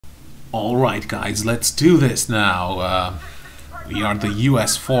Alright guys, let's do this now. We are the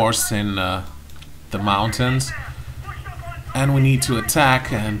US force in the mountains, and we need to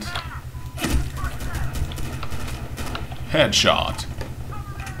attack and... Headshot.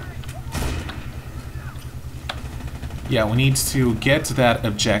 Yeah, we need to get to that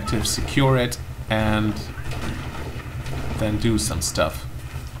objective, secure it, and then do some stuff.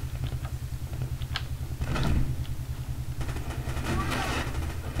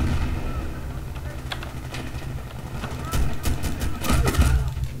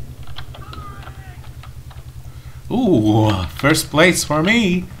 Ooh, first place for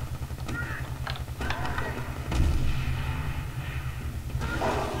me!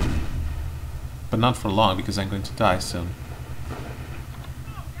 But not for long, because I'm going to die soon.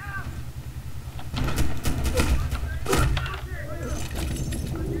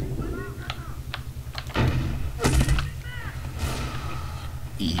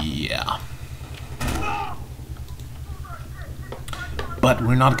 Yeah. But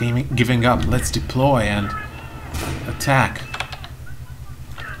we're not giving up. Let's deploy and attack.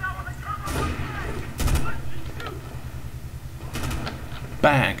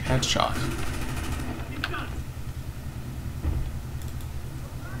 Bang! Headshot.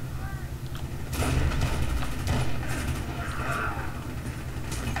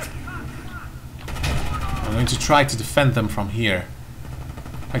 I'm going to try to defend them from here.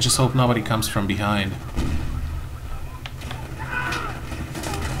 I just hope nobody comes from behind.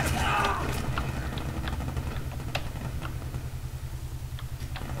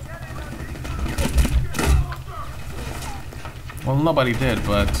 Well, nobody did,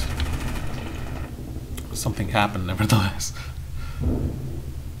 but something happened nevertheless.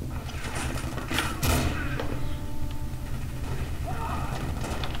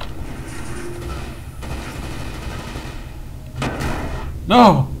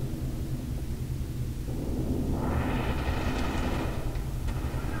 No!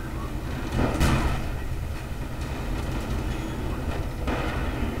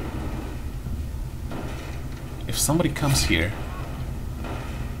 If somebody comes here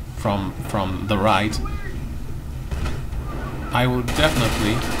from the right, I will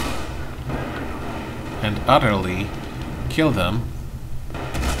definitely and utterly kill them.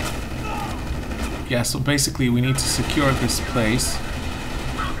 Yeah, so basically we need to secure this place.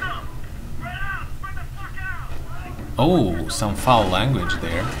 Oh, some foul language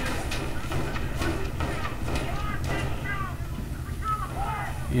there.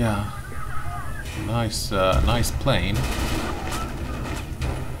 Yeah. Nice plane.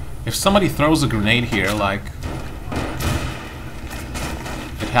 If somebody throws a grenade here, like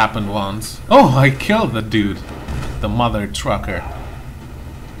it happened once. Oh, I killed the dude, the mother trucker.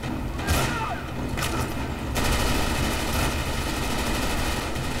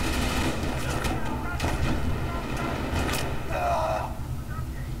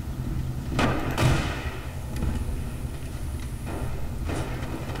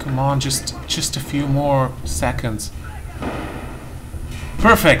 Come on, just a few more seconds.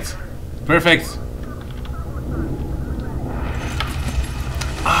 Perfect! Perfect!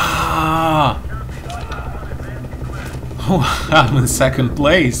 Ah! Oh, I'm in second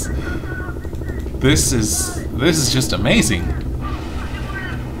place. This is just amazing.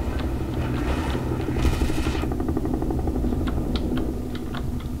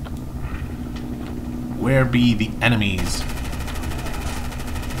 Where be the enemies?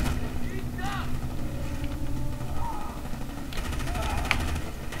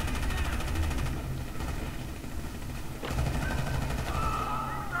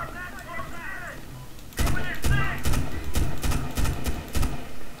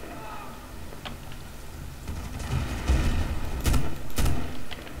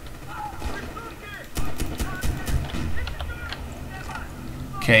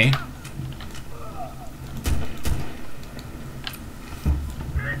 Okay.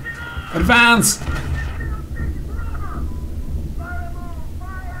 Advance!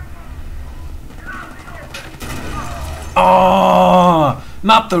 Oh,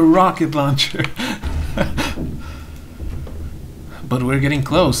 not the rocket launcher. But we're getting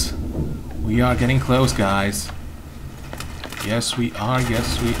close. We are getting close, guys. Yes, we are.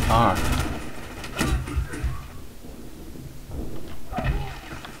 Yes, we are.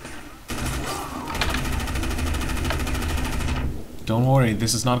 Don't worry,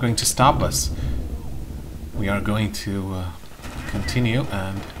 this is not going to stop us. We are going to continue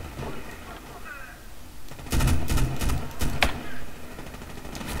and...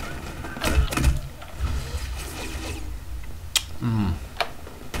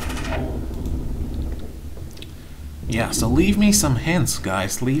 So leave me some hints,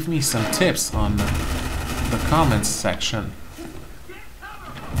 guys. Leave me some tips on the comments section.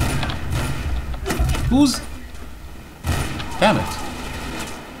 Who's... Damn it.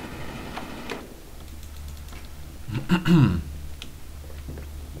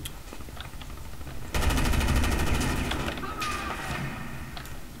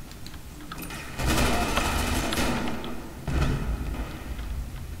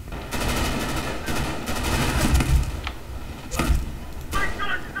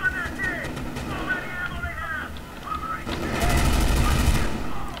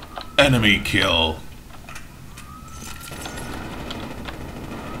 Enemy kill.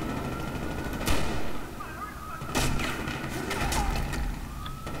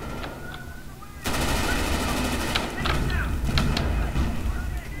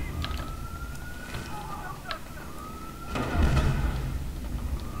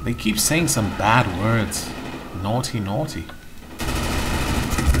 They keep saying some bad words. Naughty, naughty.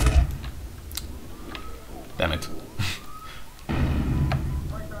 Damn it.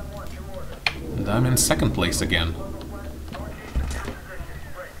 And I'm in second place again.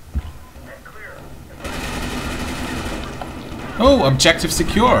 Oh, objective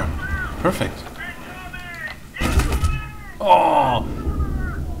secure. Perfect. Oh!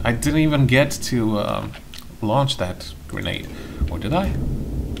 I didn't even get to launch that grenade. Or did I?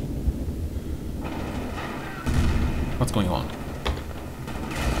 What's going on?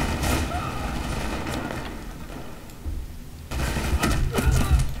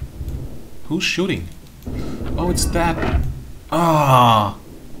 Who's shooting? Oh, it's that. Ah.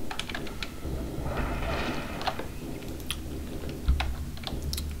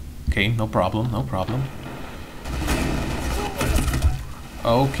 Okay, no problem, no problem.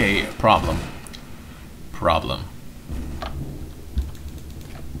 Okay, problem. Problem.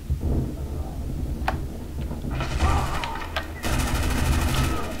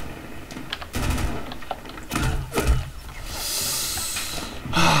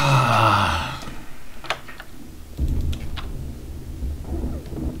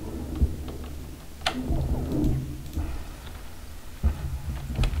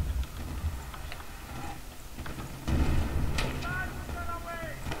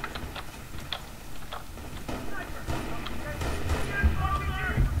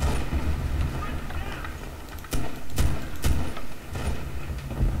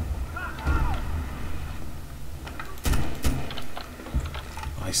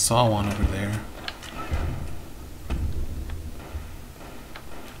 I saw one over there.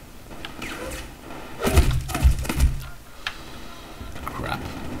 Crap.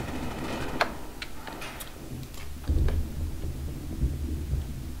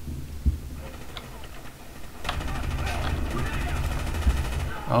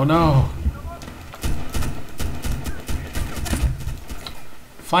 Oh no!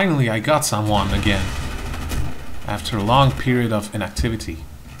 Finally, I got someone again. After a long period of inactivity.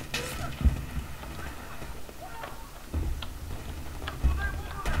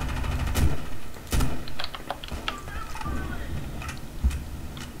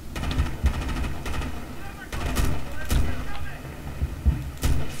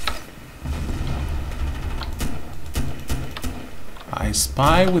 I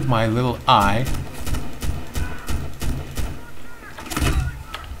spy with my little eye.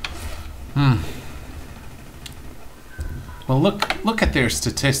 Well, look at their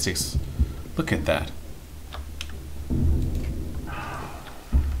statistics. Look at that.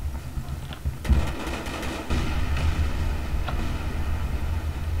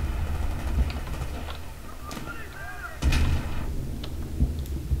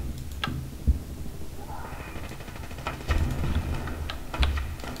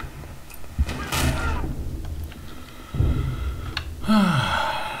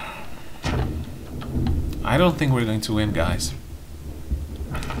 I don't think we're going to win, guys.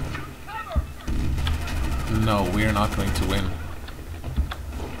 No, we're not going to win.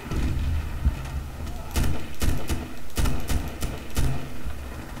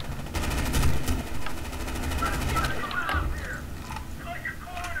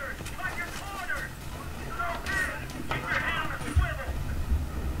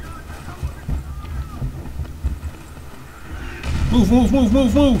 Move, move, move,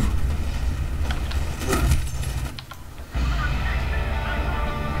 move, move!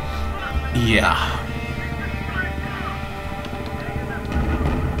 Yeah.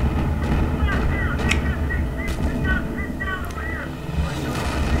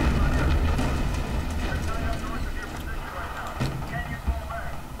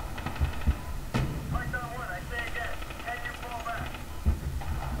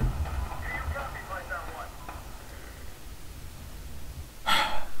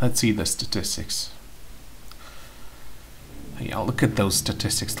 Let's see the statistics. Yeah, look at those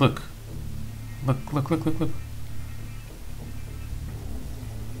statistics. Look. Look, look, look, look, look.